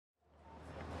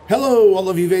Hello, all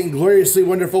of you vaingloriously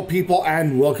wonderful people,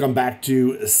 and welcome back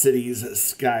to Cities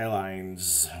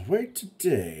Skylines, where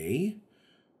today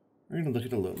we're going to look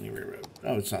at a lonely railroad.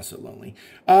 Oh, it's not so lonely.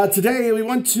 Today we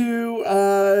want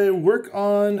to work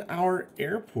on our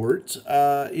airport.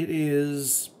 It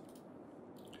is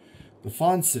the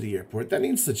Fawn City Airport. That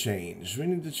needs to change. We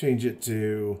need to change it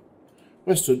to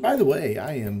Westwood. By the way,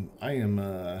 I am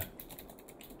for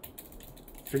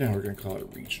now we're going to call it a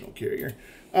regional carrier.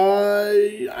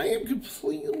 I am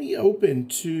completely open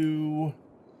to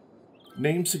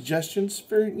name suggestions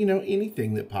for,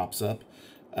 anything that pops up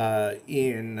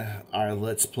in our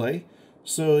Let's Play.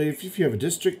 So if you have a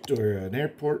district or an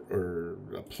airport or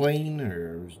a plane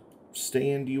or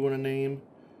stand you want to name,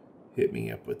 hit me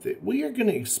up with it. We are going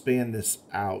to expand this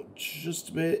out just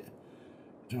a bit.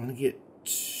 Don't want to get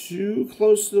too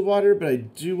close to the water, but I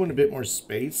do want a bit more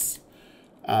space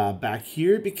back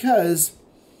here because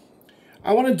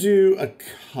I want to do a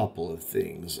couple of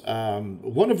things.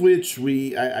 One of which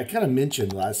I kind of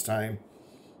mentioned last time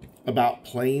about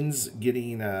planes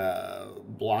getting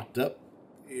blocked up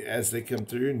as they come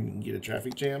through and get a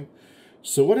traffic jam.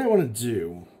 So what I want to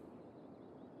do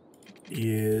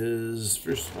is,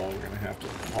 first of all, we're going to have to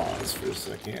pause for a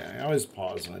second. I always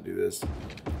pause when I do this,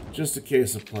 just in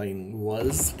case a plane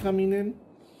was coming in.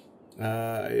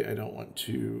 I don't want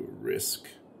to risk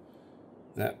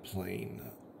that plane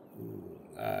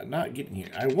not getting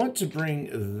here. I want to bring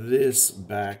this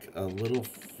back a little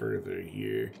further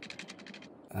here.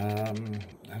 I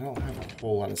don't have a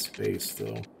whole lot of space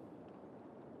though.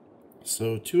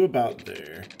 So to about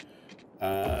there.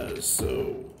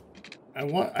 So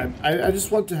I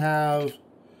just want to have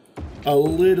a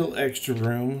little extra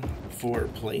room for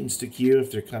planes to queue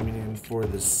if they're coming in for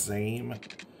the same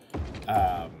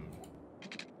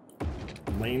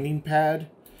landing pad.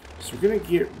 So we're gonna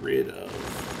get rid of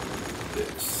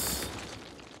this.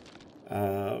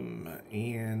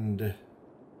 And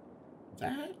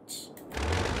that,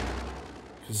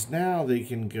 because now they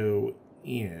can go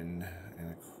in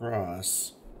and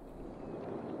across.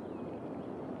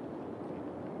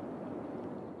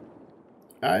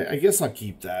 I guess I'll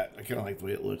keep that. I kind of like the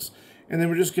way it looks. And then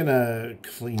we're just gonna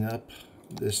clean up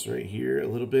this right here a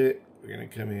little bit. We're gonna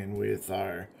come in with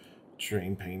our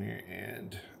terrain painter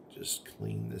and just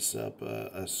clean this up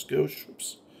a skosh.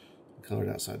 Oops, colored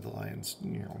outside the lines.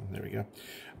 There we go.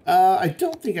 I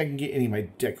don't think I can get any of my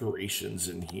decorations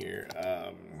in here,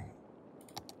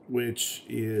 which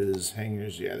is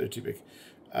hangars. Yeah, they're too big.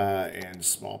 And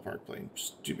small park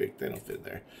planes, too big. They don't fit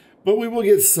there. But we will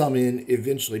get some in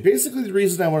eventually. Basically, the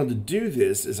reason I wanted to do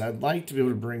this is I'd like to be able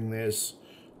to bring this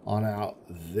on out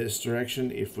this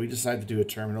direction if we decide to do a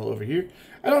terminal over here.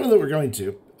 I don't know that we're going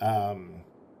to.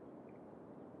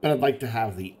 But I'd like to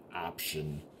have the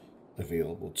option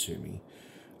available to me.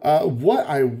 What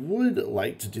I would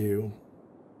like to do,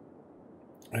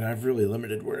 and I've really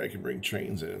limited where I can bring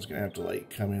trains in. It's going to have to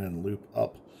like come in and loop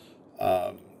up,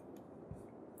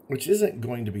 which isn't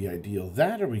going to be ideal.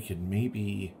 That, or we could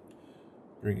maybe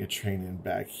bring a train in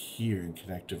back here and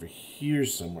connect over here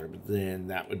somewhere, but then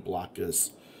that would block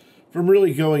us from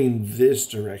really going this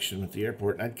direction with the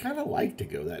airport. And I'd kind of like to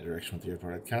go that direction with the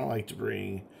airport. I'd kind of like to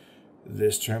bring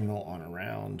this terminal on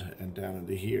around and down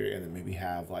into here, and then maybe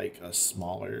have like a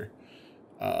smaller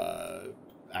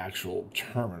actual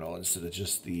terminal instead of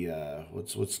just the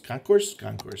what's concourse.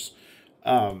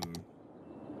 I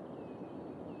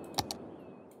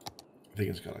think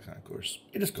it's called a concourse.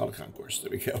 It is called a concourse. There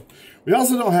we go. We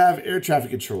also don't have air traffic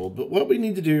control, but what we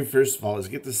need to do first of all is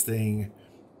get this thing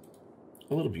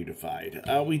a little beautified.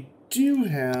 We do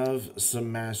have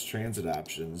some mass transit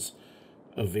options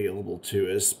available to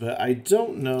us, but I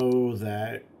don't know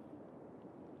that,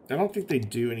 I don't think they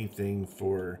do anything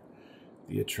for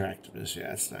the attractiveness.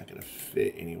 Yeah, it's not going to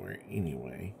fit anywhere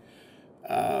anyway.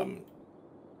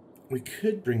 We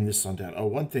could bring this on down. Oh,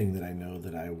 one thing that I know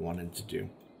that I wanted to do,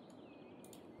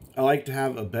 I like to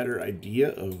have a better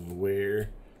idea of where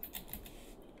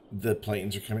the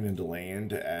planes are coming into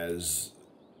land as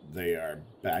they are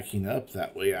backing up.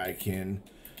 That way I can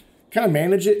kind of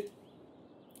manage it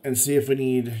and see if we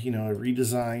need, a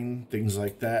redesign, things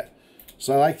like that.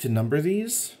 So I like to number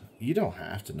these. You don't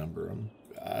have to number them.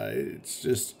 It's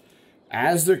just,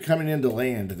 as they're coming into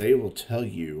land, they will tell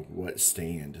you what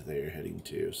stand they're heading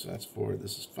to. So that's 4,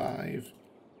 this is 5.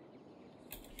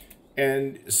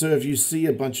 And so if you see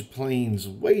a bunch of planes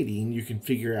waiting, you can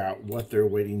figure out what they're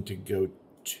waiting to go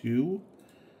to,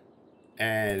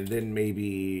 and then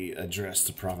maybe address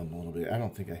the problem a little bit. I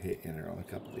don't think I hit enter on a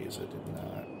couple of these. I did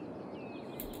not.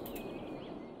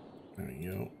 There we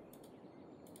go.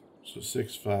 So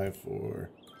 6, 5, 4,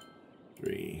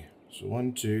 3, So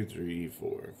 1, 2, 3,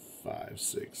 4, 5,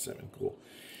 6, 7. Cool.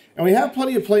 And we have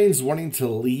plenty of planes wanting to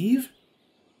leave.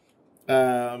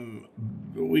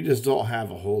 We just don't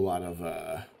have a whole lot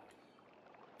of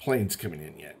planes coming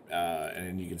in yet.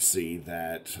 And you can see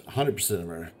that 100% of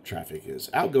our traffic is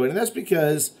outgoing. And that's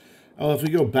because, if we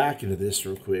go back into this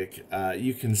real quick,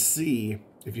 you can see,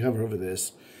 if you hover over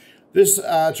this, this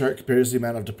chart compares the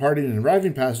amount of departing and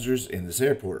arriving passengers in this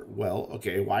airport. Well,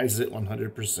 okay, why is it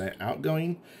 100%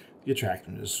 outgoing? The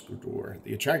attractiveness score.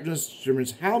 The attractiveness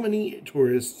determines how many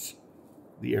tourists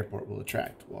the airport will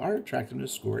attract. Well, our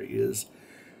attractiveness score is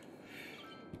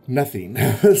nothing.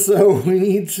 So we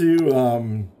need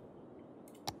to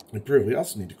improve. We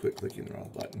also need to quit clicking the wrong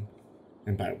button.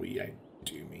 And by we, I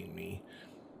do mean me.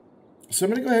 So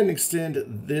I'm going to go ahead and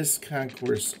extend this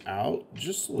concourse out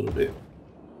just a little bit,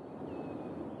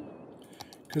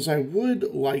 because I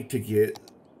would like to get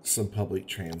some public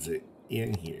transit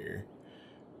in here.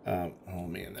 Oh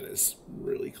man, that is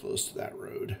really close to that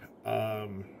road.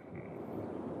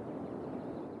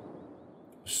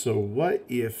 So what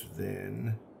if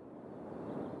then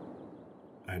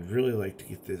I'd really like to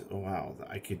get this. Oh wow,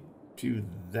 I could do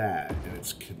that and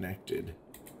it's connected.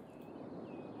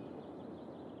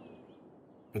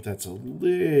 But that's a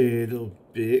little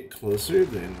bit closer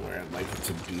than where I'd like it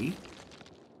to be.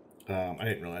 I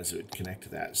didn't realize it would connect to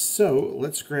that. So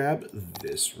let's grab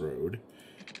this road.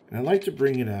 And I'd like to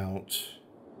bring it out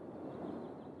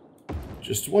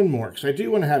just one more, because I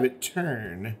do want to have it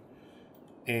turn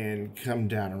and come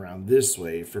down around this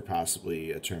way for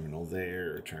possibly a terminal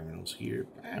there or terminals here.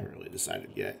 I haven't really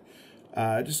decided yet.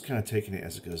 Just kind of taking it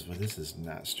as it goes. But this is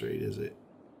not straight, is it?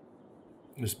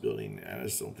 This building, I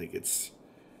just don't think it's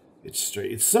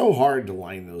straight. It's so hard to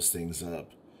line those things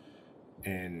up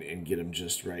and get them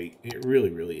just right. It really,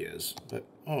 really is. But,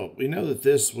 oh, we know that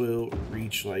this will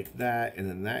reach like that, and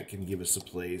then that can give us a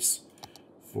place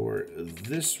for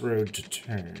this road to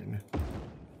turn.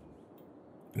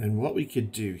 And then what we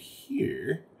could do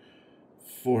here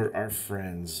for our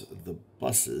friends, the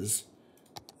buses,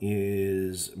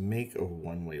 is make a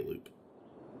one-way loop.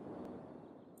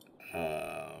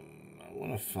 I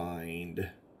want to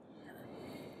find...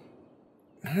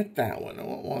 not that one. I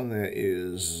want one that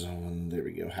is, there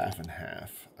we go, half and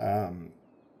half. So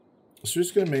we're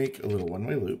just going to make a little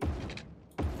one-way loop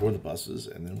for the buses,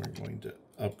 and then we're going to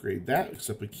upgrade that,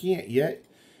 except we can't yet.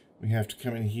 We have to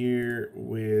come in here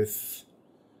with,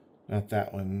 not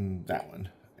that one,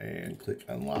 and click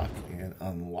unlock, and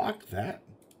unlock that.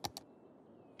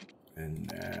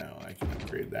 And now I can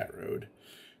upgrade that road.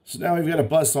 So now we've got a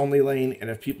bus-only lane,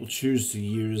 and if people choose to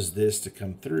use this to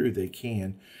come through, they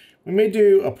can. We may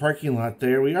do a parking lot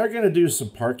there. We are going to do some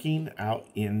parking out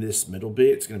in this middle bit.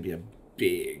 It's going to be a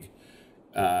big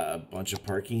bunch of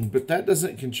parking, but that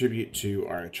doesn't contribute to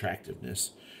our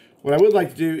attractiveness. What I would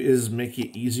like to do is make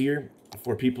it easier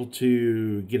for people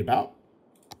to get about.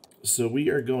 So we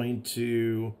are going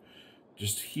to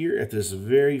just here at this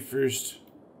very first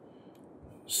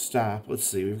stop. Let's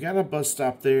see. We've got a bus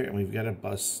stop there, and we've got a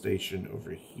bus station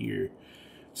over here.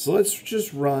 So let's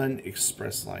just run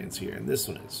express lines here. And this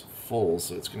one is full,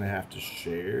 so it's going to have to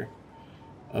share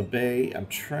a bay. I'm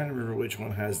trying to remember which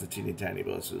one has the teeny tiny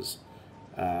buses.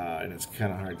 And it's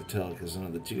kind of hard to tell because none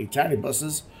of the teeny tiny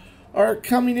buses are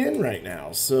coming in right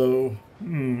now. So,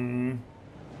 I'm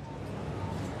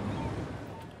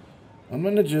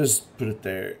going to just put it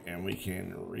there, and we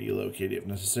can relocate it if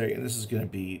necessary. And this is going to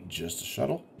be just a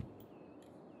shuttle.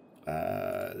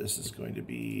 This is going to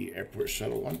be Airport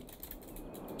Shuttle 1.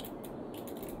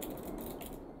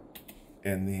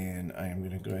 And then I am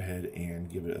going to go ahead and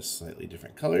give it a slightly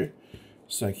different color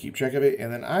so I keep track of it.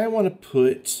 And then I want to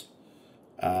put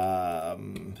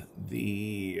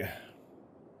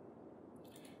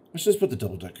let's just put the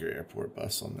double-decker airport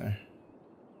bus on there.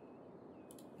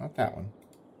 Not that one.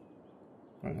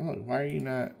 Why are you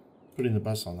not putting the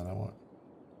bus on that I want?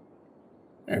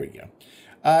 There we go.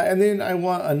 And then I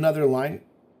want another line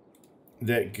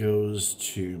that goes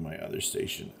to my other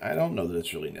station. I don't know that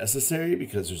it's really necessary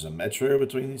because there's a metro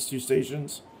between these two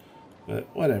stations.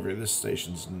 But whatever, this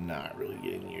station's not really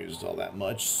getting used all that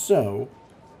much. So,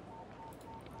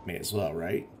 may as well,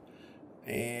 right?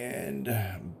 And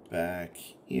back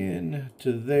in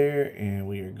to there. And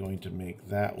we are going to make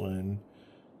that one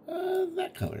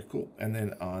that color. Cool. And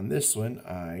then on this one,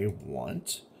 I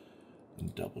want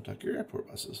double-decker airport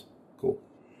buses. Cool.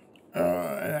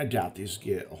 And I doubt these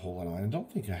get a whole lot of line. I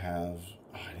don't think I have...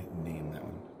 oh, I didn't name that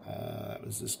one. That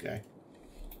was this guy.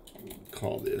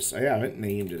 Call this. I haven't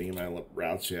named any of my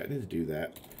routes yet. I need to do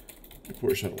that.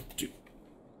 Airport Shuttle 2.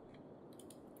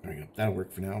 There we go. That'll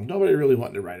work for now. Nobody really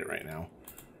wanting to ride it right now.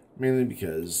 mainly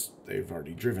because they've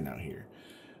already driven out here.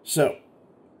 So,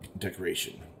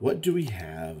 decoration. What do we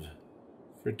have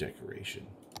for decoration?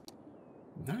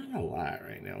 Not a lot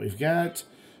right now. We've got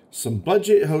some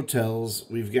budget hotels,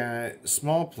 we've got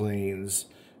small planes,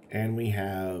 and we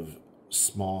have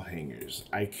small hangars.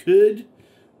 I could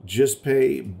just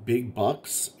pay big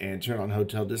bucks and turn on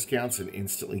hotel discounts and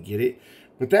instantly get it,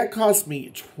 but that costs me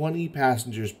 20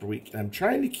 passengers per week, and I'm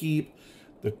trying to keep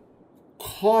the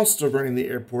cost of running the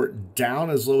airport down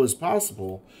as low as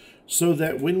possible so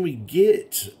that when we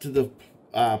get to the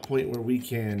point where we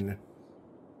can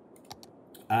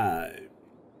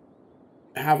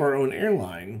have our own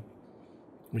airline,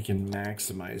 we can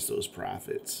maximize those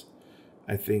profits.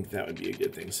 I think that would be a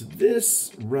good thing. So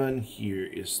this run here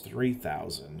is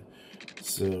 3,000.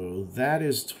 So that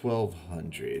is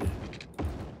 1,200.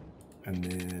 And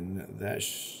then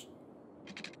that's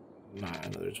not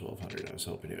another 1,200. I was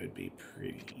hoping it would be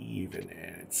pretty even,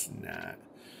 and it's not.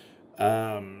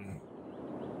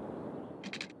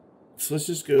 So let's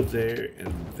just go there,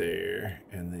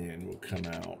 and then we'll come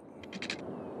out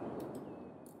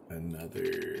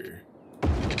another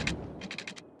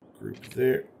group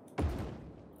there.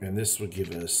 And this will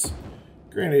give us,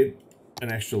 granted,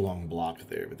 an extra long block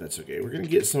there, but that's okay. We're going to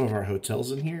get some of our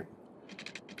hotels in here.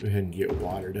 Go ahead and get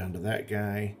water down to that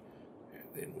guy. And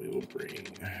then we will bring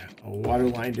a water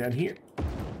line down here.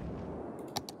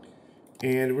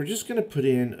 And we're just going to put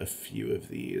in a few of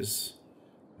these.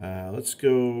 Let's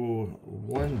go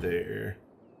one there.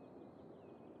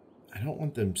 I don't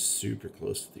want them super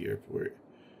close to the airport.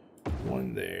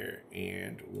 One there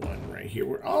and one right here.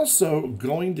 We're also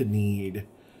going to need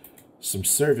some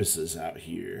services out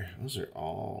here. Those are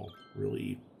all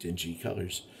really dingy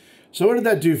colors. So what did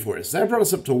that do for us? That brought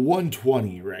us up to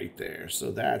 120 right there.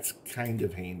 So that's kind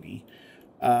of handy.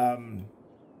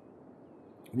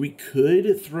 We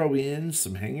could throw in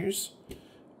some hangars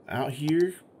out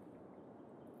here.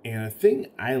 And a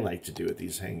thing I like to do with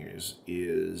these hangars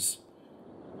is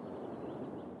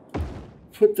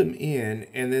put them in,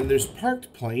 and then there's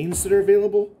parked planes that are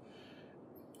available.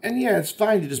 And yeah, it's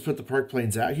fine to just put the parked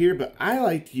planes out here, but I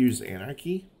like to use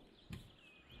Anarchy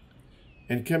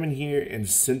and come in here and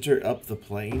center up the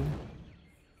plane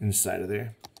inside of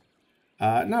there.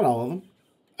 Not all of them.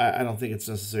 I don't think it's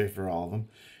necessary for all of them.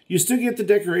 You still get the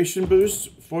decoration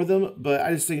boost for them, but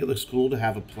I just think it looks cool to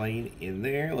have a plane in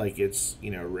there, like it's,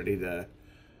 you know, ready to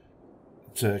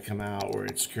come out, or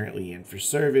it's currently in for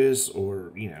service,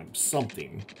 or, you know,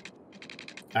 something.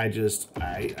 I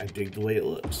dig the way it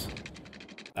looks.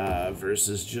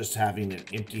 Versus just having an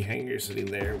empty hangar sitting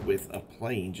there with a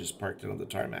plane just parked on the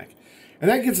tarmac. And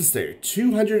that gets us there,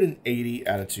 280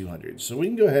 out of 200. So we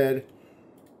can go ahead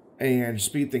and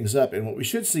speed things up. And what we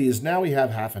should see is now we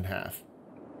have half and half.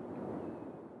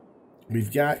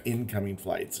 We've got incoming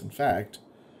flights. In fact,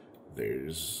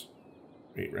 there's...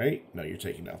 Wait, right? No, you're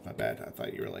taking off. My bad. I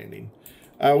thought you were landing.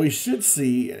 We should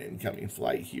see an incoming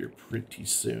flight here pretty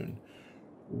soon.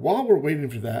 While we're waiting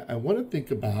for that, I want to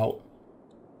think about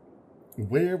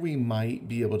where we might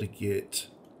be able to get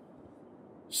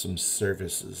some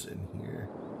services in here.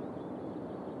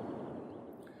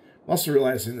 I'm also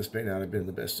realizing this may not have been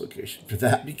the best location for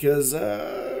that because,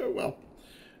 well,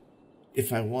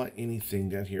 if I want anything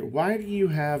down here, why do you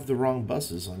have the wrong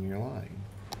buses on your line?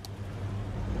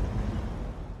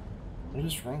 What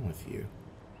is wrong with you?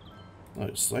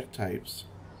 Oh, select types.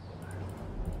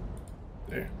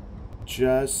 There.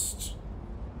 Just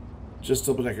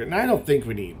double decker. And I don't think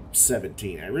we need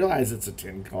 17. I realize it's a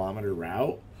 10-kilometer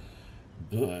route,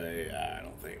 but I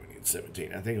don't think we need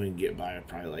 17. I think we can get by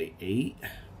probably like 8.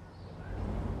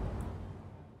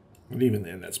 And even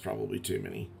then, that's probably too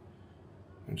many.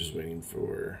 I'm just waiting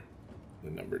for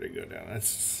the number to go down. That's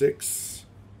 6.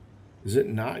 Is it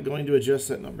not going to adjust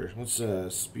that number? Let's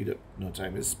speed up. No,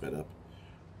 time is sped up.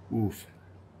 Oof.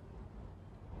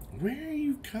 Where are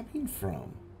you coming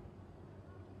from?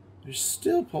 They're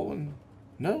still pulling.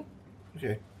 No?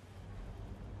 Okay.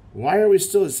 Why are we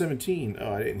still at 17?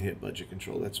 Oh, I didn't hit budget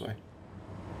control. That's why.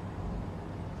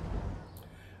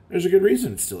 There's a good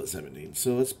reason it's still at 17.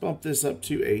 So let's bump this up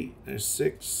to 8. There's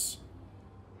 6.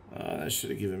 That should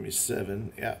have given me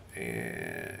 7. Yeah.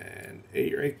 And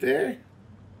 8 right there.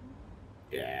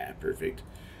 Yeah, perfect.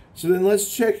 So then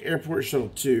let's check Airport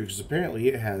Shuttle 2, because apparently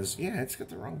it has, yeah, it's got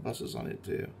the wrong buses on it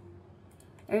too.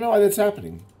 I don't know why that's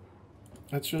happening.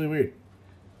 That's really weird.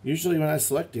 Usually when I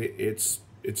select it, it's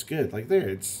good. Like there,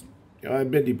 it's, you know,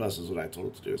 bendy bus is what I told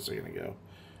it to do a second ago.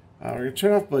 We're going to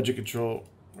turn off budget control.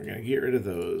 We're going to get rid of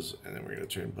those, and then we're going to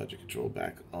turn budget control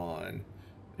back on.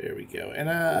 There we go.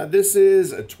 And this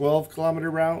is a 12-kilometer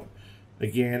route.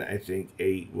 Again, I think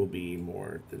 8 will be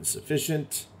more than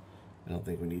sufficient. I don't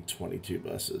think we need 22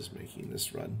 buses making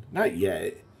this run. Not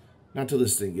yet. Not till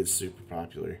this thing gets super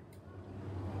popular.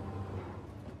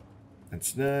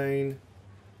 That's 9.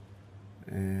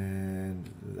 And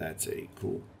that's 8.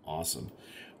 Cool. Awesome.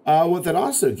 What that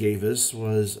also gave us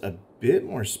was a bit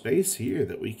more space here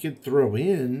that we could throw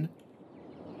in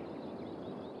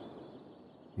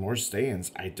more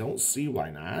stands. I don't see why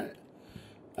not.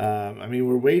 I mean,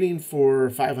 we're waiting for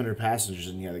 500 passengers,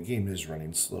 and yeah, the game is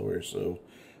running slower, so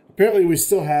apparently we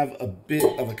still have a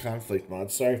bit of a conflict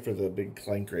mod. Sorry for the big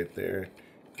clank right there.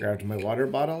 Grabbed my water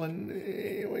bottle and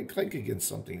it went clank against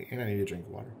something, and I need to drink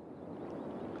water.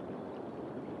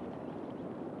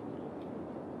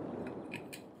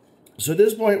 So at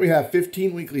this point, we have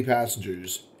 15 weekly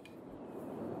passengers.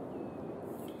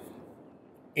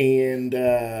 And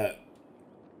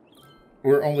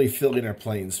we're only filling our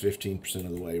planes 15%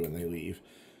 of the way when they leave.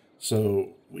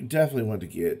 So we definitely want to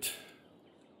get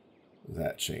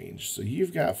that changed. So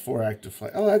you've got 4 active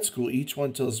flights. Oh, that's cool. Each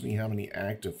one tells me how many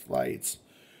active flights.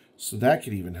 So that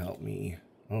could even help me.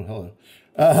 Oh, hello.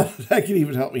 That could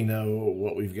even help me know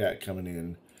what we've got coming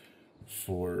in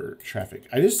for traffic.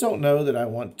 I just don't know that I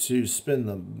want to spend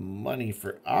the money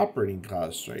for operating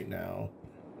costs right now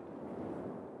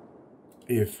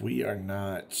if we are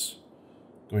not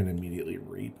going to immediately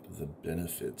reap the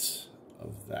benefits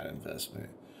of that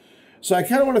investment. So I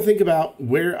kind of want to think about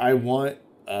where I want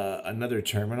another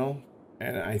terminal,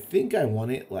 and I think I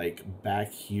want it like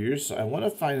back here. So I want to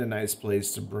find a nice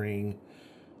place to bring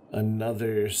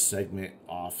another segment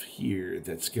off here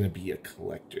that's going to be a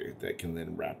collector that can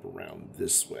then wrap around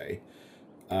this way.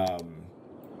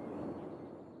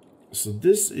 So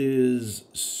this is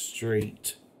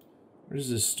straight. Where does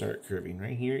this start curving?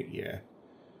 Right here? Yeah.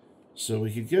 So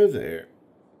we could go there.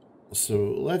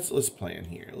 So let's plan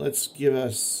here. Let's give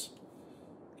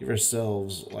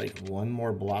ourselves like one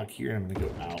more block here. I'm going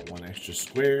to go out 1 extra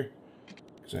square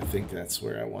because I think that's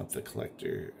where I want the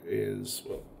collector is.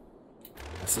 Well,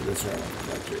 I said that's where I want the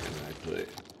collector, and then I put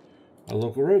a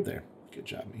local road there. Good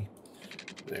job, me.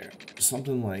 There.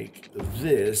 Something like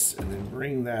this, and then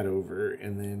bring that over,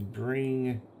 and then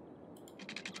bring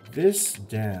this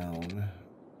down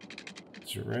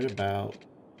to right about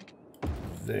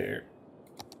there.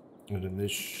 And then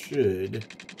this should...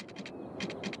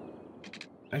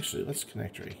 Actually, let's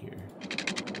connect right here.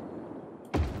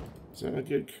 Is that a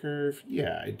good curve?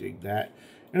 Yeah, I dig that.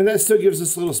 And that still gives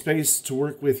us a little space to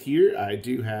work with here. I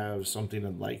do have something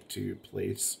I'd like to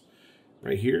place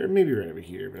right here, or maybe right over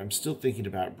here, but I'm still thinking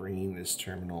about bringing this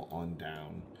terminal on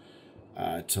down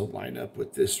to line up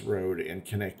with this road and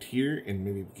connect here, and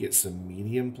maybe get some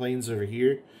medium planes over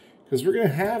here, because we're going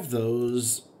to have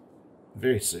those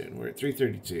very soon. We're at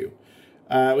 332.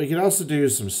 We can also do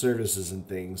some services and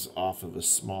things off of a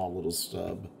small little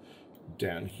stub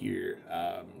down here.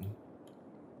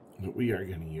 But we are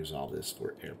going to use all this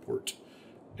for airport,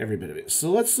 every bit of it.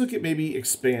 So let's look at maybe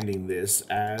expanding this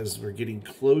as we're getting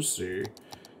closer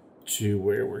to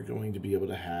where we're going to be able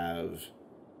to have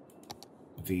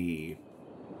the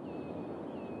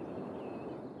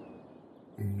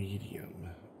medium.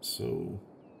 So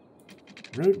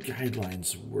road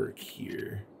guidelines work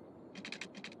here.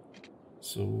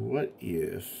 So what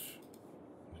if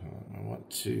I want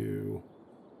to...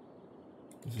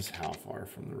 This is how far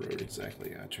from the road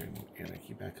exactly? I turn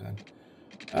Anarchy back on.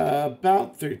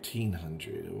 About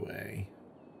 1,300 away.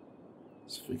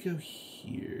 So if we go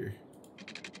here,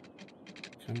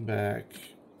 come back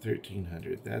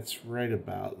 1,300. That's right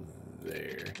about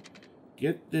there.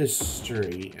 Get this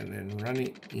straight and then run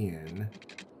it in.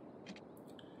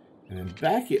 And then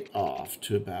back it off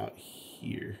to about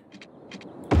here.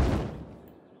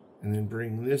 And then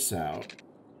bring this out.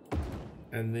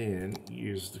 And then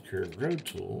use the curved road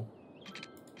tool.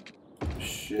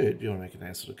 Should be able to make a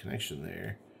nice little connection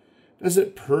there. Does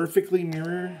it perfectly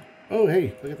mirror? Oh,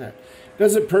 hey, look at that.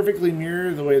 Does it perfectly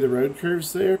mirror the way the road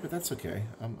curves there? But that's okay.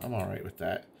 I'm all right with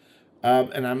that.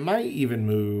 And I might even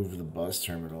move the bus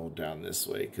terminal down this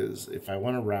way, because if I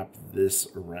want to wrap this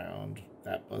around,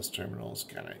 that bus terminal is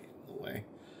kind of in the way.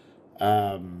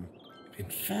 In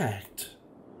fact...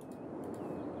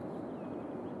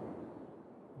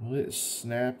 Will it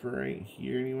snap right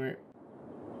here anywhere?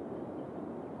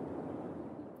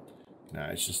 Nah,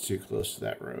 it's just too close to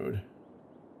that road.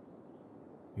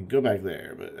 You can go back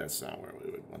there, but that's not where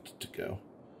we would want it to go.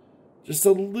 Just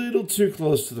a little too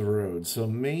close to the road, so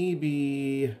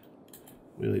maybe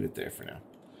we leave it there for now.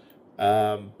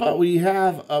 But we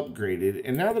have upgraded,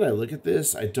 and now that I look at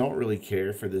this, I don't really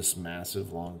care for this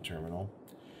massive long terminal.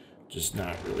 Just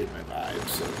not really my vibe,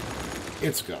 so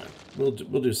it's gone. We'll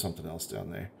do something else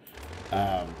down there.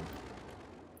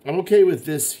 I'm okay with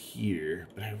this here,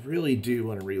 but I really do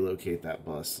want to relocate that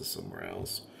bus to somewhere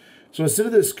else. So instead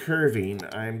of this curving,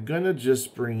 I'm going to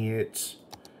just bring it...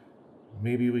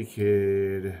 Maybe we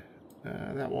could...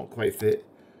 that won't quite fit.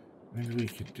 Maybe we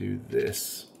could do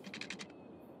this.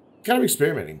 Kind of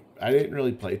experimenting. I didn't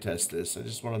really play test this. I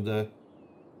just wanted to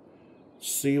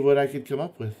see what I could come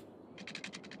up with.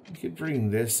 We could bring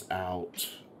this out.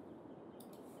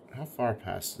 How far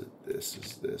past this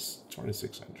is this?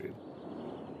 2,600.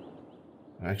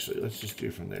 Actually, let's just do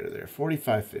from there to there.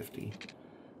 4,550.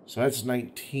 So that's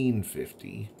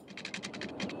 1,950.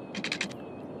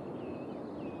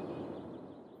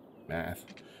 Math.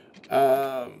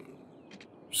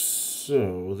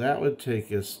 So that would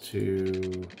take us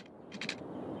to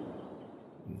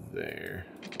there.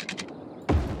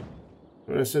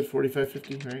 What I said,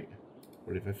 4,550, right?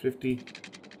 4,550.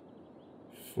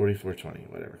 4,420,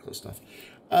 whatever, close enough.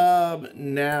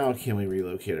 Now can we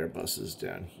relocate our buses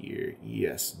down here?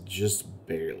 Yes, just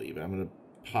barely, but I'm gonna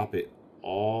pop it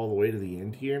all the way to the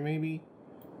end here, maybe?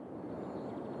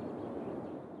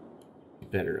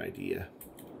 Better idea.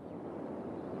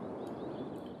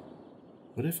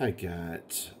 What if I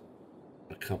got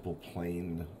a couple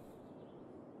plane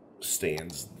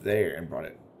stands there and brought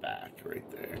it back right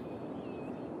there?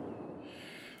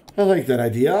 I like that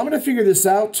idea. I'm going to figure this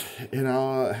out and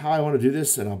how I want to do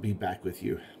this, and I'll be back with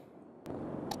you.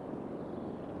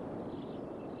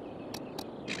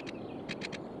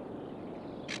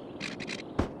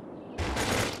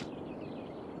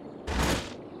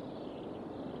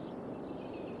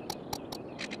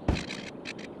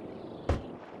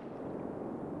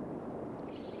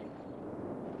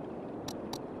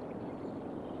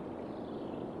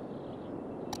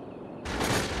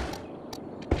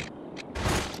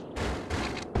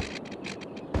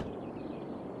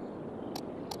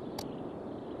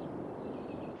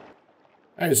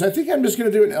 All right, so I think I'm just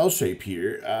going to do an L shape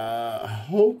here.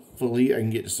 Hopefully I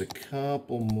can get just a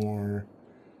couple more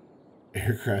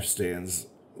aircraft stands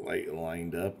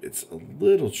lined up. It's a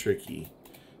little tricky.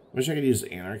 Wish I could use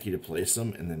Anarchy to place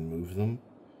them and then move them,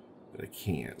 but I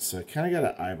can't. So I kind of got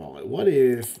to eyeball it. What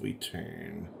if we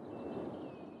turn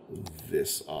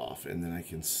this off and then I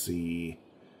can see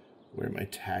where my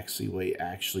taxiway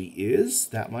actually is?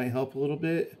 That might help a little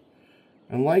bit.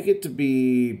 I'd like it to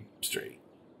be straight.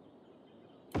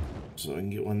 So I can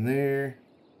get one there.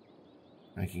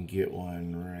 I can get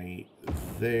one right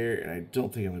there. And I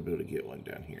don't think I'm going to be able to get one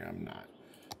down here. I'm not.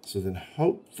 So then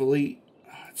hopefully...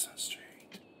 Oh, it's not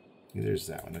straight. There's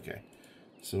that one. Okay.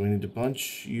 So we need to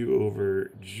bunch you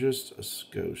over just a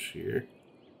skosh here.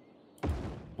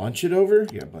 Bunch it over?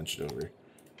 Yeah, bunch it over.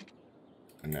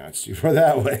 And now it's too far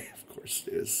that way. Of course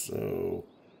it is. So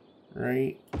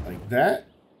right like that.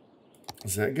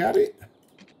 Has that got it?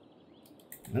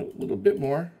 Nope, a little bit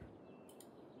more.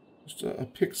 Just a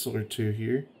pixel or two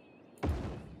here.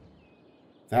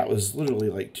 That was literally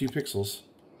like 2 pixels.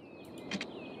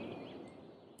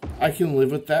 I can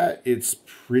live with that. It's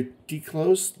pretty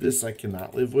close. This I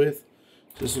cannot live with.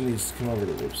 This one needs to come over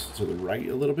to the right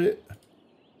a little bit.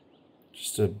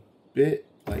 Just a bit,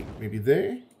 like maybe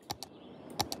there.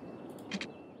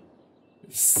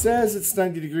 It says it's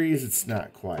 90 degrees. It's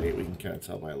not quite. We can kind of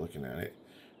tell by looking at it.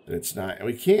 It's not, and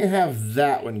we can't have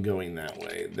that one going that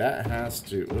way. That has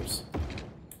to, whoops,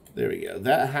 there we go.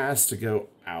 That has to go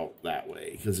out that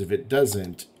way, because if it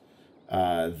doesn't,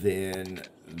 then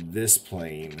this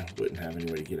plane wouldn't have any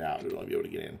way to get out. It won't be able to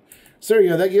get in. So there we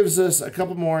go. That gives us a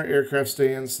couple more aircraft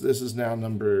stands. This is now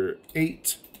number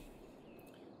 8,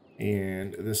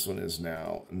 and this one is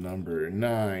now number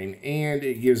 9, and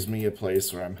it gives me a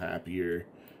place where I'm happier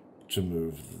to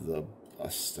move the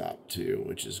bus stop to,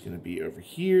 which is going to be over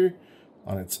here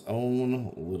on its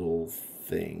own little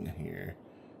thing here.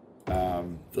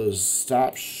 Those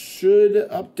stops should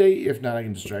update. If not, I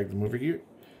can just drag them over here,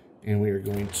 and we are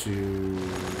going to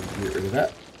get rid of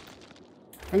that,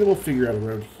 and then we'll figure out a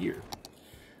road here.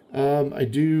 I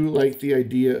do like the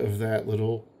idea of that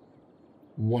little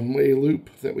one-way loop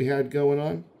that we had going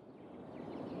on.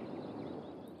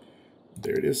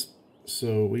 There it is.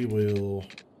 So we will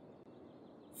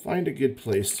find a good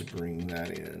place to bring that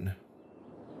in.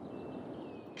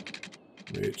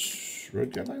 Which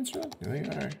road guidelines are on? I think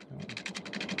they are.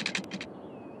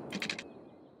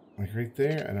 Like right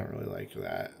there, I don't really like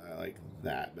that. I like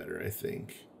that better, I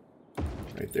think.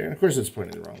 Right there. And of course it's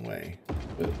pointing the wrong way.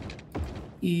 But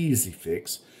easy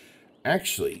fix.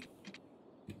 Actually,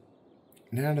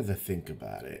 now that I think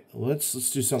about it, let's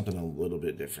do something a little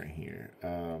bit different here.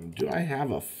 Do I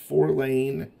have a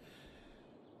 4-lane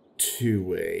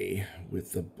 2-way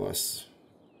with the bus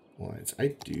lines?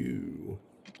 I do.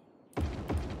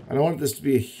 I don't want this to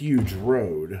be a huge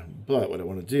road, but what I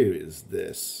want to do is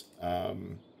this.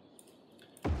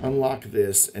 Unlock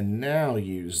this and now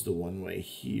use the one-way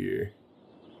here.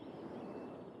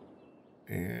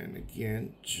 And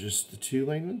again, just the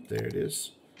 2-lane one. There it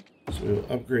is. So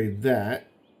we'll upgrade that.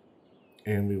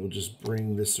 And we will just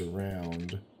bring this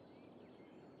around.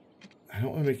 I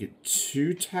don't want to make it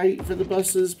too tight for the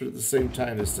buses, but at the same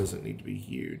time, this doesn't need to be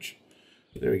huge.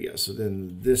 There we go. So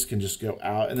then this can just go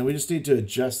out. And then we just need to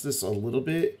adjust this a little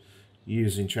bit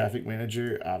using Traffic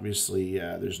Manager. Obviously,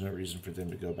 there's no reason for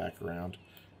them to go back around.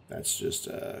 That's just,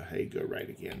 hey, go right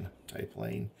again type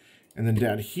lane. And then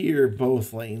down here,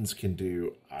 both lanes can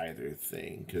do either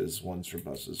thing because one's for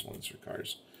buses, one's for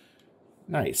cars.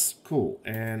 Nice. Cool.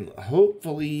 And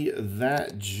hopefully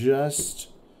that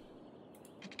just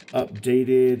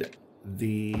updated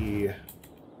the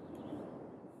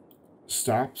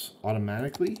stops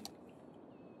automatically.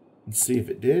 Let's see if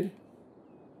it did.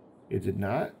 It did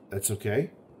not. That's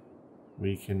okay.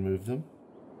 We can move them.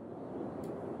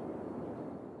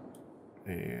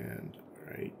 And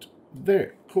right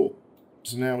there. Cool.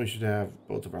 So now we should have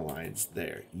both of our lines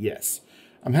there. Yes.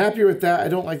 I'm happier with that. I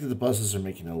don't like that the buses are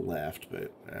making a left,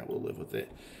 but we'll live with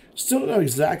it. Still don't know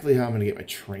exactly how I'm going to get my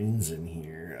trains in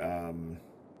here.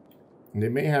 They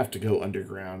may have to go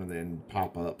underground and then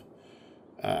pop up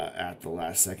at the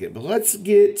last second. But let's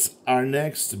get our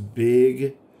next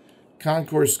big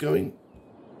concourse going,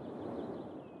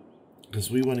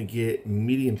 because we want to get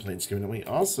medium planes going. And we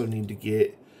also need to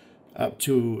get up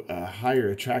to a higher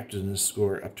attractiveness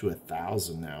score, up to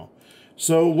 1,000 now.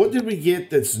 So what did we get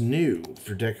that's new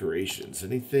for decorations?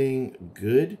 Anything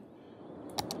good?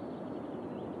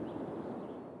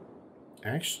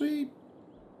 Actually,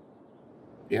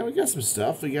 yeah, we got some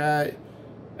stuff. We got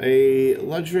a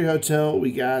luxury hotel.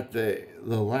 We got the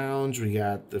lounge. We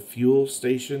got the fuel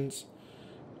stations.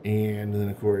 And then,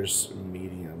 of course,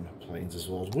 medium planes as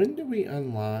well. When do we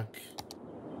unlock?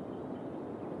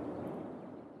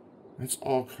 That's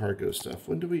all cargo stuff.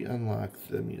 When do we unlock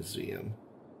the museum?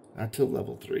 Not till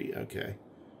level 3. Okay.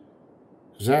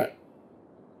 Is that...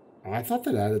 Oh, I thought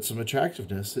that added some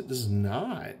attractiveness. It does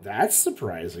not. That's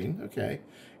surprising. Okay.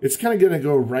 It's kind of going to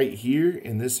go right here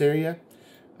in this area.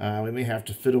 We may have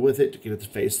to fiddle with it to get it to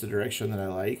face the direction that I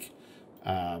like.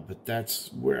 But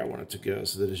that's where I want it to go,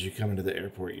 so that as you come into the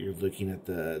airport, you're looking at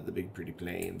the big pretty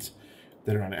planes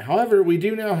that are on it. However, we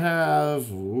do now have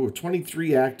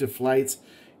 23 active flights,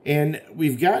 and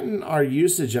we've gotten our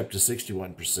usage up to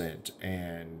 61%,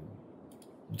 and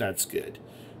that's good.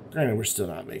 Granted, we're still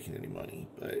not making any money,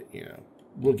 but, you know,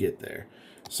 we'll get there.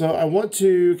 So I want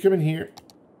to come in here,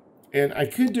 and I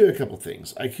could do a couple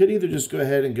things. I could either just go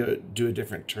ahead and go do a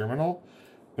different terminal,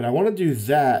 but I want to do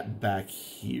that back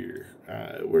here.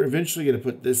 We're eventually going to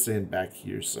put this in back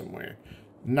here somewhere.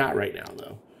 Not right now,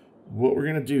 though. What we're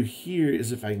going to do here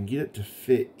is if I can get it to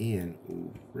fit in.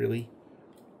 Ooh, really?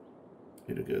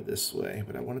 It'll go this way,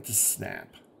 but I want it to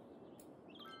snap.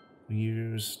 Will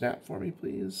you snap for me,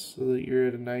 please? So that you're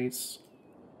at a nice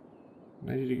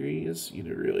 90 degrees? You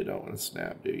really don't want to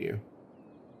snap, do you?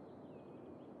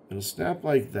 It'll snap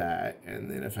like that, and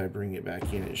then if I bring it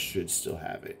back in, it should still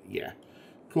have it. Yeah.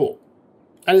 Cool.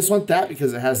 I just want that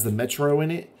because it has the Metro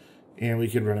in it, and we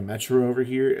can run a Metro over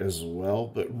here as well.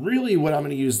 But really what I'm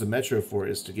going to use the Metro for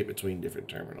is to get between different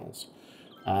terminals.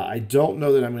 I don't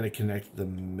know that I'm going to connect the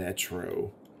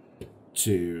Metro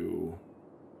to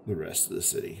the rest of the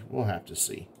city. We'll have to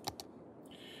see.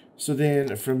 So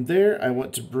then from there, I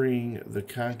want to bring the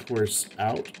concourse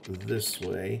out this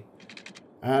way.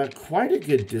 Quite a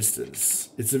good distance.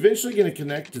 It's eventually going to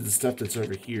connect to the stuff that's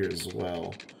over here as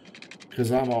well,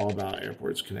 because I'm all about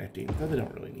airports connecting, though they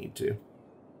don't really need to.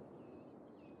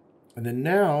 And then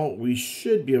now we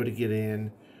should be able to get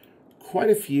in quite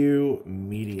a few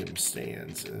medium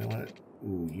stands. And I want to,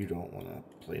 ooh, you don't want to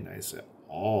play nice at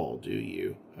all, do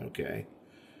you? Okay.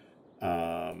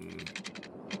 And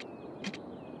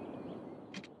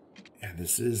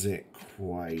this isn't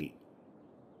quite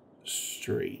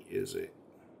straight, is it?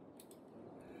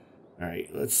 All right,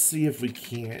 let's see if we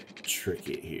can't trick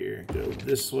it here. Go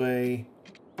this way.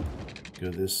 Go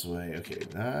this way. Okay,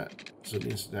 not. So it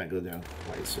needs to not go down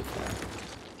quite so far.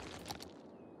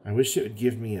 I wish it would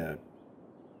give me a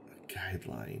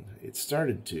guideline. It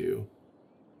started to,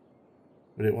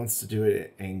 but it wants to do it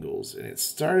at angles, and it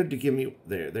started to give me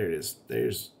there it is.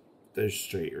 There's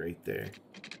straight right there,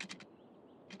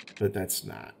 but that's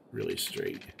not really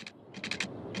straight.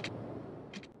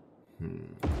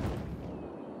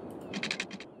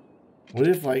 What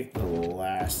if like the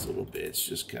last little bit's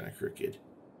just kind of crooked?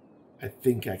 I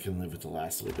think I can live with the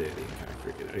last little bit being kind of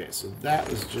crooked. Okay, so that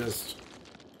was just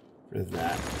for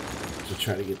that, to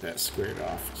try to get that squared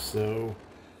off. So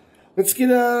let's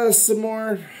get some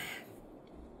more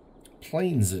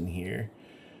planes in here.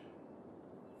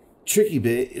 Tricky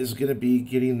bit is going to be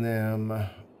getting them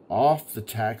off the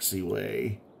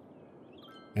taxiway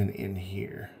and in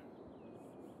here.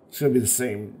 It's going to be the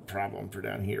same problem for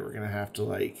down here. We're going to have to,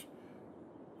 like,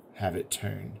 have it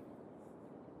turn.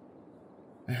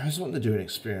 I was wanting to do an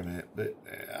experiment, but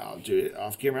I'll do it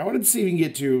off camera. I wanted to see if you can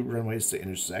get two runways to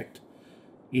intersect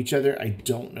each other. I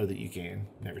don't know that you can.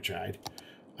 Never tried.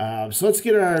 So let's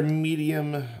get our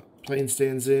medium plane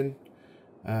stands in.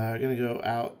 I'm going to go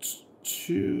out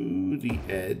to the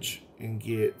edge and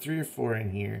get 3 or 4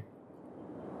 in here.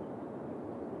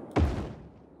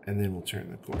 And then we'll turn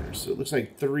the corner. So it looks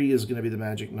like 3 is going to be the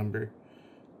magic number.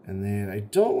 And then I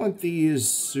don't want these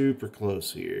super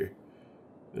close here.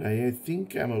 But I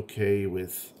think I'm okay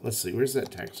with... Let's see, where's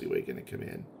that taxiway going to come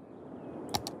in?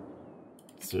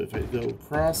 So if I go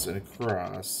across and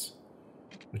across,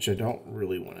 which I don't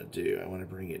really want to do. I want to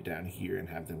bring it down here and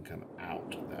have them come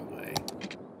out that way.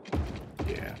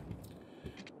 Yeah.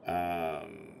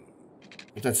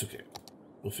 But that's okay.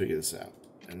 We'll figure this out.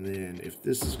 And then if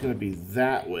this is going to be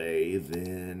that way,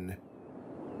 then...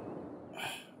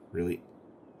 really?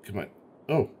 Come on.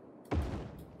 Oh.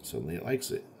 Suddenly it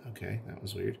likes it. Okay, that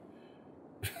was weird.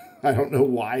 I don't know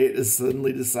why it has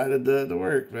suddenly decided to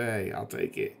work, but hey, I'll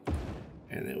take it.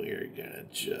 And then we are going to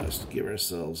just give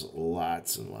ourselves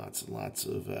lots and lots and lots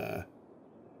of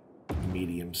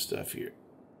medium stuff here.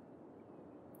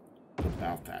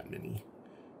 About that many.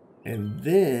 And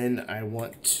then I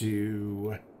want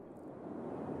to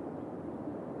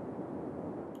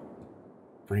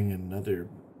bring another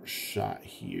shot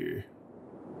here.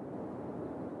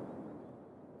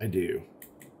 I do.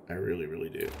 I really, really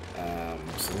do.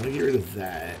 So I'm going to get rid of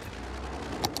that.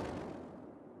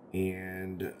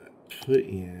 And put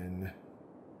in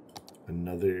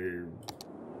another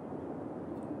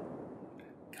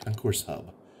Concourse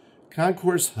Hub.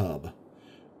 Concourse Hub.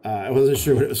 I wasn't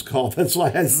sure what it was called. That's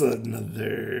why I said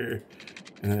another.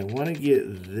 And I want to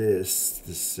get this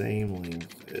the same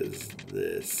length as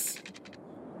this.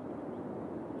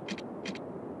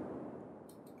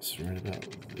 So right about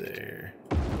there.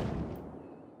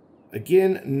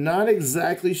 Again, not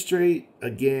exactly straight.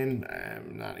 Again,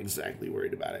 I'm not exactly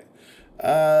worried about it.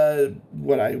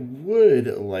 What I would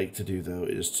like to do, though,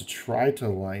 is to try to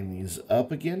line these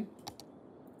up again.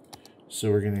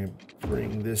 So we're going to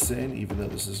bring this in, even though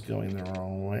this is going the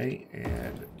wrong way,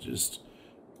 and just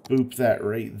boop that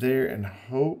right there and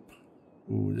hope.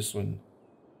 Ooh, this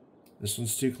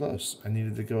one's too close. I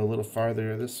needed to go a little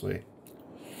farther this way.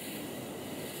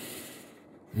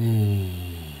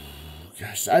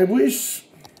 Gosh, I wish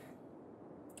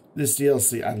this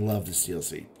DLC, I love this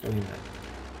DLC, don't even know.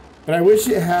 But I wish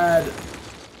it had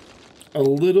a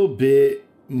little bit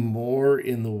more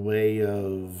in the way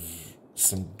of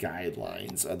some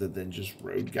guidelines other than just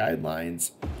road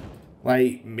guidelines.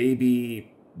 Like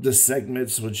maybe the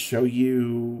segments would show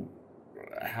you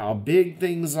how big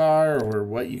things are or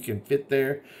what you can fit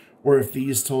there. Or if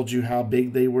these told you how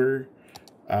big they were,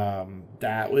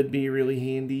 that would be really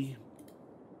handy.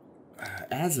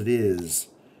 As it is,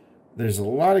 there's a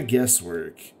lot of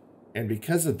guesswork, and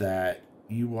because of that,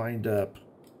 you wind up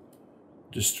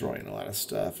destroying a lot of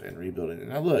stuff and rebuilding it.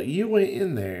 Now look, you went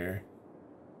in there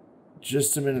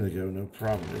just a minute ago, no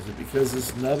problem. Is it because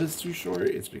this nub is too short?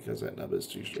 It's because that nub is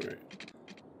too short.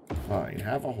 Fine,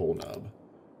 have a whole nub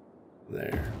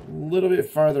there. A little bit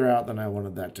farther out than I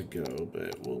wanted that to go,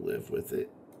 but we'll live with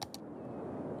it.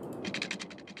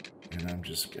 And I'm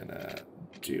just gonna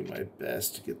do my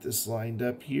best to get this lined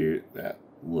up here. That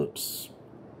looks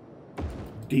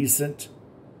decent.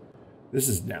 This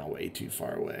is now way too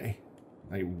far away.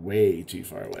 Like, way too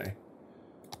far away.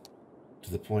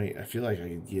 To the point, I feel like I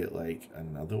could get, like,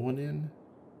 another one in.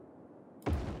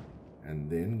 And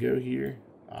then go here.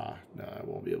 Ah, no, I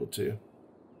won't be able to.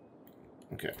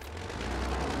 Okay.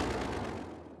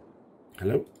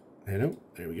 Hello? Hello?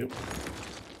 There we go.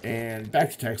 And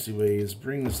back to taxiways.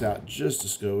 Bring this out just a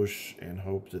skosh and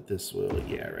hope that this will...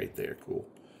 Yeah, right there. Cool.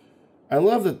 I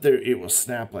love that it will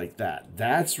snap like that.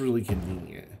 That's really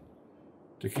convenient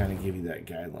to kind of give you that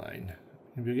guideline.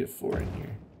 Maybe we'll get 4 in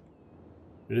here.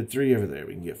 We did 3 over there.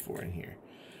 We can get 4 in here.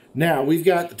 Now, we've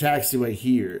got the taxiway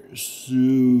here.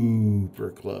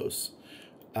 Super close.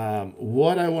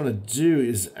 What I want to do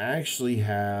is actually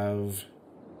have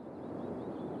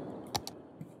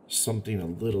something a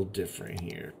little different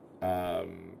here. So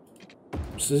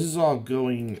this is all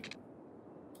going...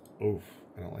 Oh,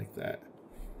 I don't like that.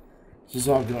 This is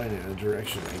all going in a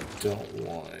direction I don't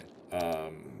want.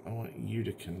 I want you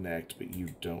to connect, but you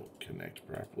don't connect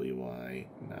properly. Why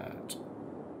not?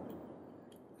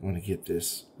 I want to get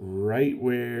this right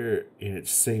where in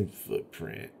its same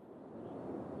footprint,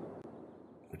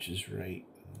 which is right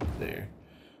there.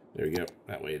 There we go.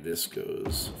 That way this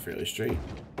goes fairly straight.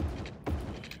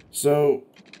 So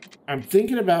I'm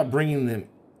thinking about bringing them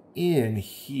in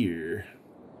here.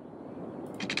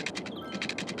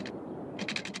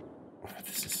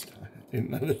 And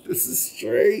none of this is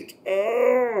straight.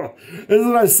 Oh, this is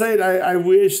what I said. I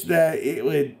wish that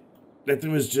that there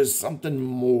was just something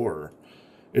more.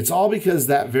 It's all because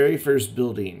that very first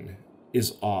building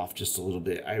is off just a little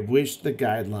bit. I wish the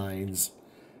guidelines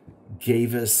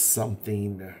gave us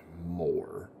something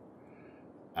more.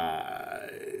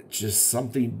 Just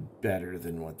something better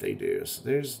than what they do. So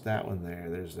there's that one there.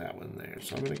 There's that one there.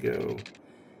 So I'm going to go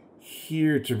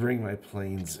here to bring my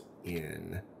planes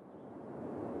in.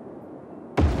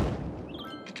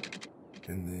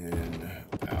 And then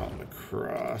out and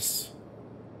across.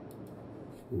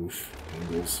 Oof,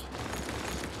 angles.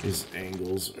 These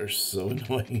angles are so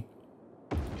annoying.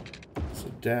 So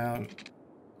down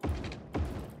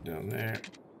there,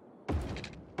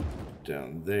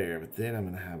 down there. But then I'm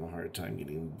going to have a hard time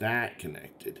getting that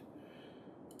connected.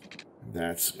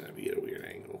 That's going to be at a weird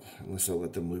angle. Unless I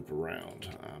let them loop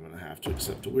around. I'm going to have to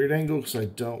accept a weird angle because I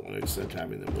don't want to accept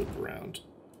having them loop around.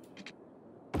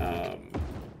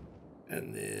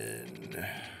 And then,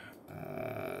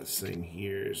 same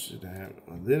here. Should I have,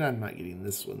 well, then I'm not getting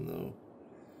this one, though.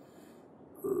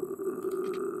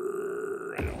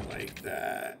 I don't like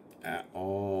that at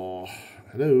all.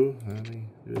 Hello? Let me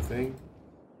do a thing.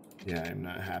 Yeah, I'm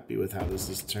not happy with how this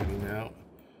is turning out.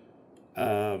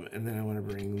 And then I want to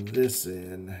bring this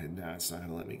in. And now it's not going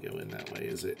to let me go in that way,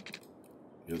 is it?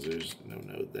 Because there's no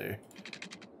node there.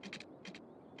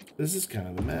 This is kind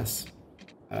of a mess.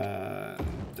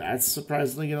 That's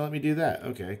surprisingly going to let me do that.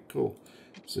 Okay, cool.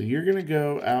 So you're going to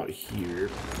go out here.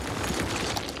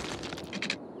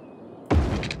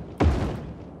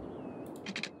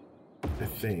 I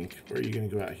think. Or are you going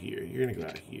to go out here? You're going to go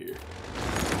out here.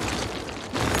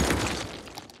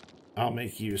 I'll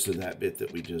make use of that bit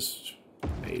that we just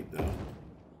made, though.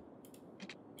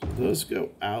 So those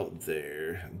go out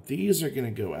there. These are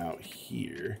going to go out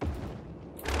here.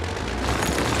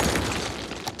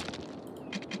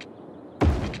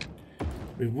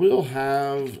 We will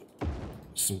have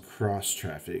some cross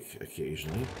traffic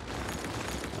occasionally.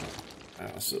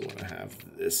 I also want to have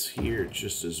this here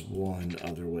just as one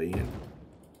other way in.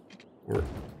 Or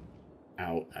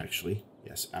out, actually.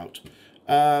 Yes, out.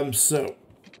 So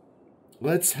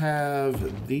let's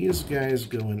have these guys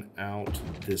going out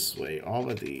this way.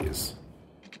 All of these.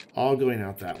 All going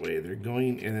out that way. They're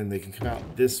going, and then they can come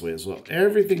out this way as well.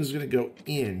 Everything's going to go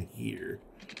in here.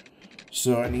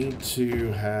 So I need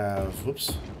to have,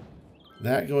 whoops,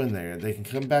 that go in there. They can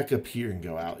come back up here and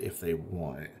go out if they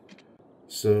want.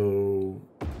 So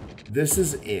this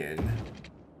is in.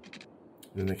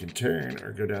 Then they can turn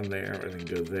or go down there or then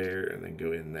go there and then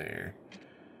go in there.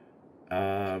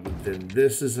 Then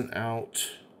this is an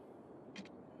out.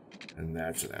 And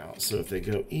that's an out. So if they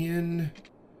go in,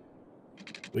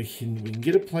 we can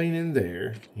get a plane in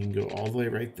there. You can go all the way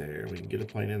right there. We can get a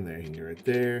plane in there. You can go right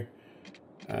there.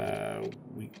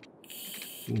 We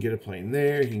can get a plane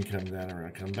there. He can come down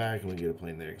around, come back, and we can get a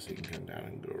plane there because he can come down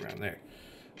and go around there.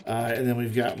 And then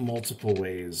we've got multiple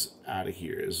ways out of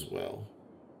here as well.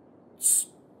 It's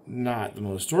not the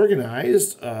most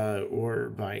organized or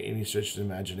by any stretch of the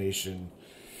imagination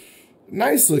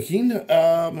nice looking,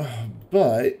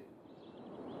 but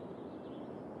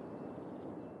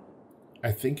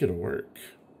I think it'll work.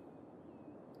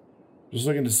 Just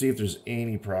looking to see if there's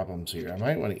any problems here. I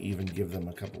might want to even give them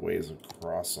a couple ways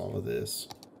across all of this.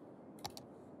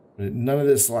 But none of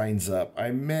this lines up.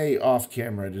 I may, off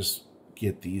camera, just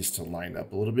get these to line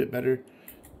up a little bit better.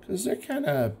 Because they're kind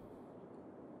of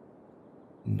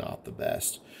not the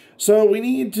best. So we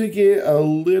need to get a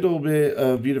little bit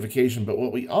of beautification. But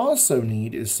what we also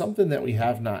need is something that we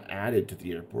have not added to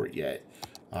the airport yet.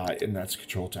 And that's a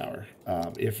control tower.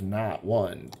 If not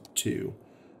one, two.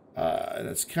 And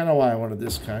that's kind of why I wanted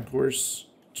this concourse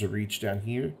to reach down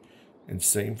here. And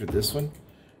same for this one.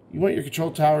 You want your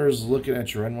control towers looking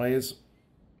at your runways.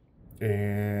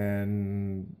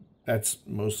 And that's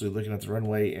mostly looking at the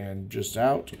runway and just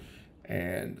out.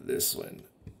 And this one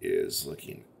is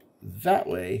looking that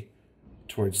way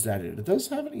towards that end. Do those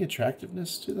have any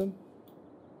attractiveness to them?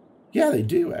 Yeah, they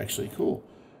do, actually. Cool.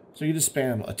 So you just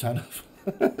spam a ton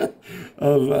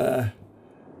of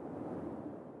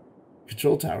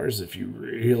control towers if you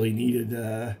really needed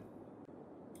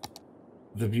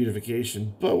the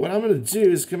beautification. But what I'm going to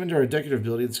do is come into our decorative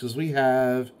buildings because we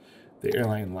have the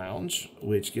airline lounge,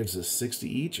 which gives us 60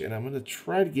 each. And I'm going to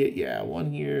try to get, yeah,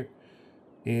 one here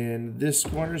in this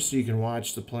corner so you can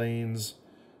watch the planes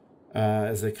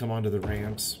as they come onto the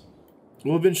ramps.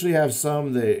 We'll eventually have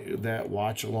some that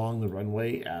watch along the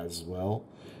runway as well,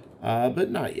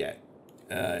 but not yet.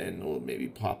 And we'll maybe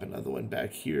pop another one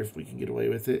back here if we can get away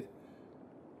with it.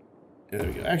 There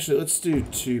we go. Actually, let's do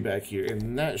 2 back here,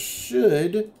 and that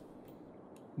should...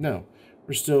 No,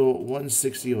 we're still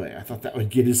 160 away. I thought that would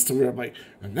get us to where I'm like,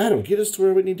 and that'll get us to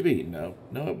where we need to be. No,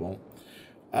 it won't.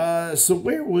 So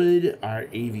where would our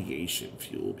aviation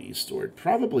fuel be stored?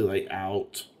 Probably like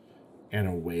out and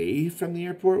away from the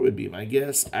airport would be my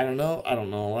guess. I don't know. I don't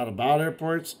know a lot about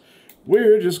airports.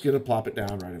 We're just going to plop it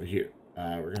down right over here.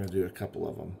 We're going to do a couple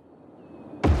of them.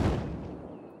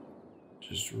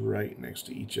 Just right next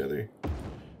to each other. In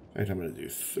fact, I'm going to do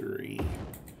 3.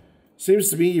 Seems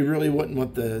to me you really wouldn't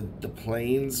want the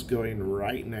planes going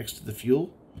right next to the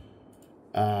fuel.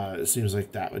 It seems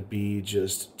like that would be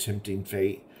just tempting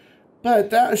fate. But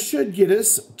that should get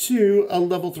us to a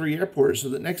level 3 airport so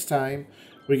that next time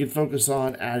we can focus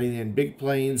on adding in big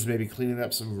planes, maybe cleaning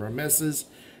up some of our messes.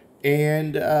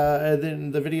 And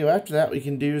then the video after that, we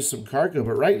can do some cargo.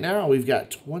 But right now, we've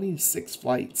got 26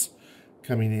 flights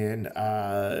coming in.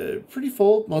 Pretty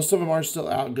full. Most of them are still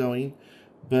outgoing.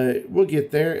 But we'll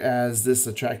get there as this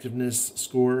attractiveness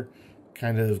score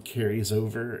kind of carries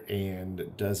over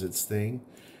and does its thing.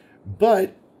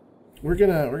 But we're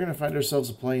gonna find ourselves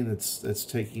a plane that's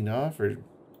taking off or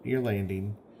near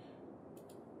landing.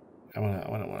 I want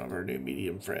one of our new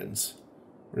medium friends.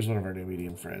 Where's one of our new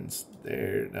medium friends?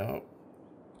 There, no.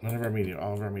 All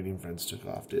of our medium friends took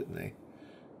off, didn't they?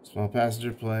 Small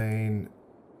passenger plane,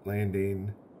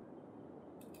 landing.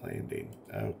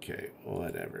 Okay,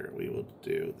 whatever. We will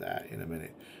do that in a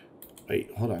minute.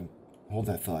 Wait, hold on. Hold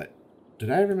that thought.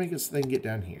 Did I ever make this thing get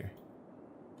down here?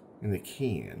 And they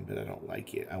can, but I don't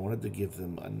like it. I wanted to give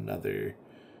them another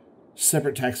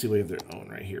separate taxiway of their own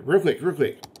right here. Real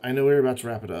quick. I know we're about to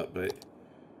wrap it up, but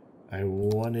I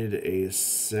wanted a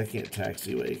second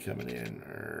taxiway coming in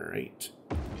right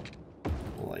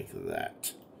like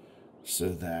that so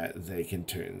that they can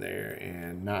turn there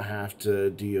and not have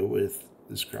to deal with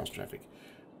this cross traffic.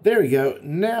 There we go.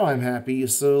 Now I'm happy.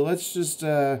 So let's just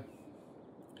join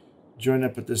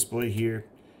up with this boy here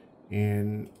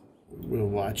and we'll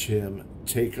watch him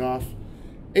take off.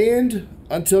 And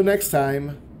until next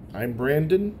time, I'm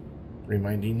Brandon,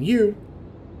 reminding you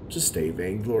to stay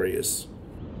vainglorious.